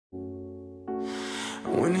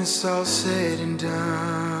When it's all said and done,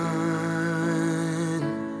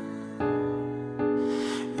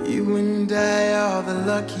 you and I are the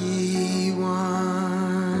lucky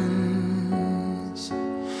ones.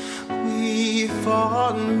 We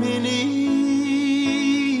fought many,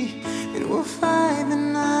 and we'll fight the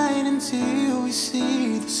night until we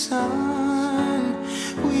see the sun.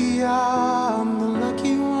 We are the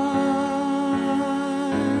lucky ones.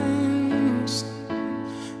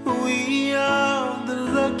 We are the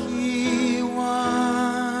lucky ones.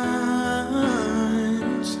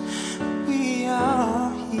 We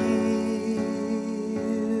are here.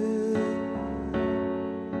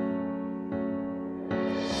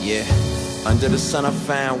 Yeah, under the sun I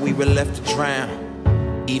found we were left to drown.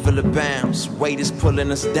 Evil abounds, weight is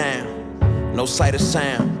pulling us down. No sight or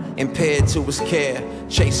sound, impaired to his care.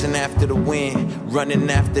 Chasing after the wind, running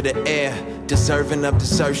after the air. Deserving of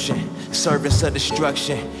desertion, servants of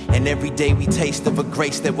destruction. And every day we taste of a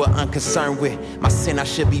grace that we're unconcerned with. My sin I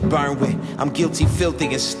should be burned with. I'm guilty, filthy,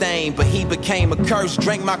 and stained, but he became a curse,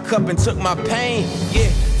 drank my cup and took my pain.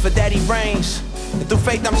 Yeah, for that he reigns, and through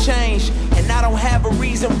faith I'm changed. And I don't have a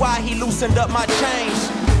reason why he loosened up my chains.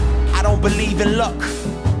 I don't believe in luck,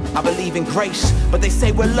 I believe in grace. But they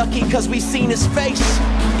say we're lucky cause we seen his face.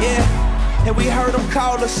 Yeah, and we heard him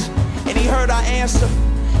call us, and he heard our answer.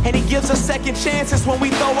 And he gives us second chances when we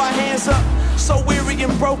throw our hands up. So weary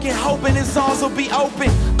and broken, hoping his arms will be open.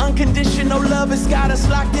 Unconditional love has got us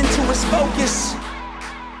locked into his focus.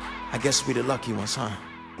 I guess we the lucky ones, huh?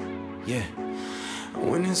 Yeah.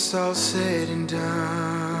 When it's all said and done,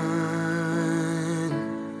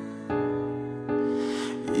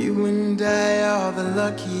 you and I are the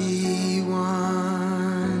lucky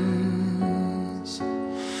ones.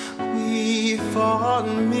 We fought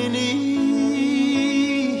many,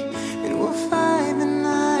 and we'll fight the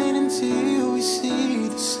night until we see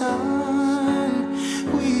the sun.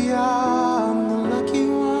 We are the lucky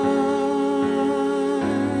ones.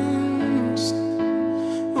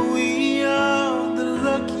 We are the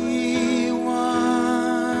lucky ones.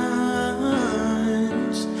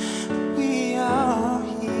 We are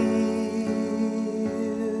here.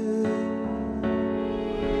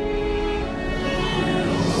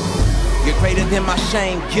 You're greater than my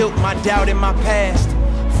shame, guilt, my doubt, and my past.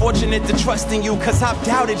 Fortunate to trust in you cause I've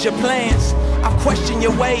doubted your plans. I've questioned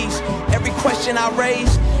your ways. Every question I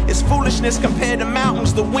raise is foolishness compared to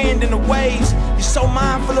mountains, the wind and the waves. You're so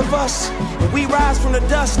mindful of us, and we rise from the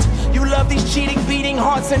dust. You love these cheating, beating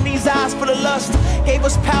hearts and these eyes full of lust. Gave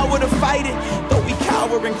us power to fight it, though we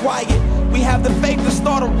cower and quiet. We have the faith to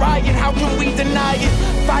start a riot, how can we deny it?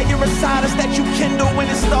 Fire inside us that you kindle when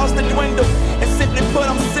it starts to dwindle. And simply put,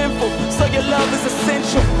 I'm sinful, so your love is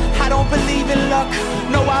essential. I don't believe in luck,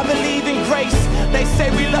 no, I believe in grace. They say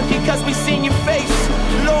we lucky cause we seen your face.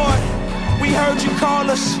 Lord, we heard you call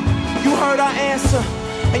us, you heard our answer.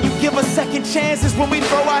 And you give us second chances when we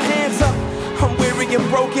throw our hands up. I'm weary and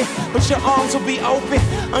broken, but your arms will be open.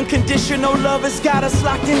 Unconditional love has got us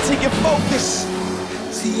locked into your focus.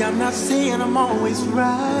 See, I'm not saying I'm always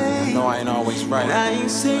right. No, I ain't always right. And I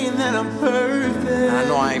ain't saying that I'm perfect. And I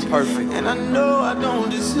know I ain't perfect. And I know I don't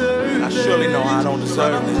deserve it. I surely know I don't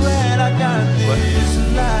deserve but I'm this. glad I got this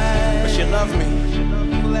life. But you love me.